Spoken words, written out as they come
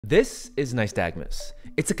This is nystagmus.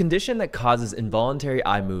 It's a condition that causes involuntary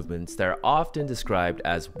eye movements that are often described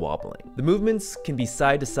as wobbling. The movements can be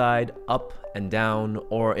side to side, up and down,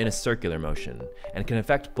 or in a circular motion, and can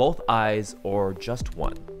affect both eyes or just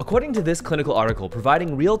one. According to this clinical article,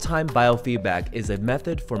 providing real-time biofeedback is a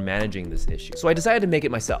method for managing this issue. So I decided to make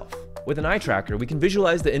it myself. With an eye tracker, we can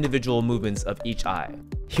visualize the individual movements of each eye.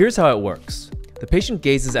 Here's how it works. The patient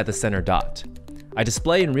gazes at the center dot. I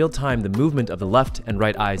display in real time the movement of the left and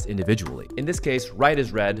right eyes individually. In this case, right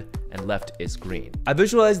is red and left is green. I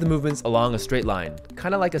visualize the movements along a straight line,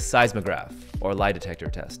 kind of like a seismograph or lie detector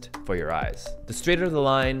test for your eyes. The straighter the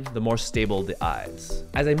line, the more stable the eyes.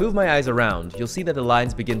 As I move my eyes around, you'll see that the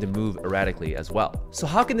lines begin to move erratically as well. So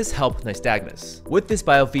how can this help nystagmus? With this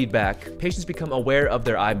biofeedback, patients become aware of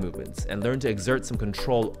their eye movements and learn to exert some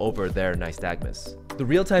control over their nystagmus. The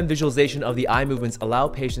real-time visualization of the eye movements allow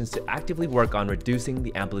patients to actively work on reducing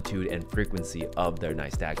the amplitude and frequency of their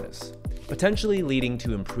nystagmus, potentially leading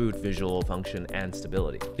to improved visual function and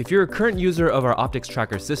stability. If you're a current user of our optics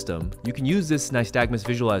tracker system, you can use this nystagmus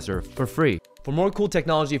visualizer for free. For more cool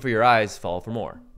technology for your eyes, follow for more.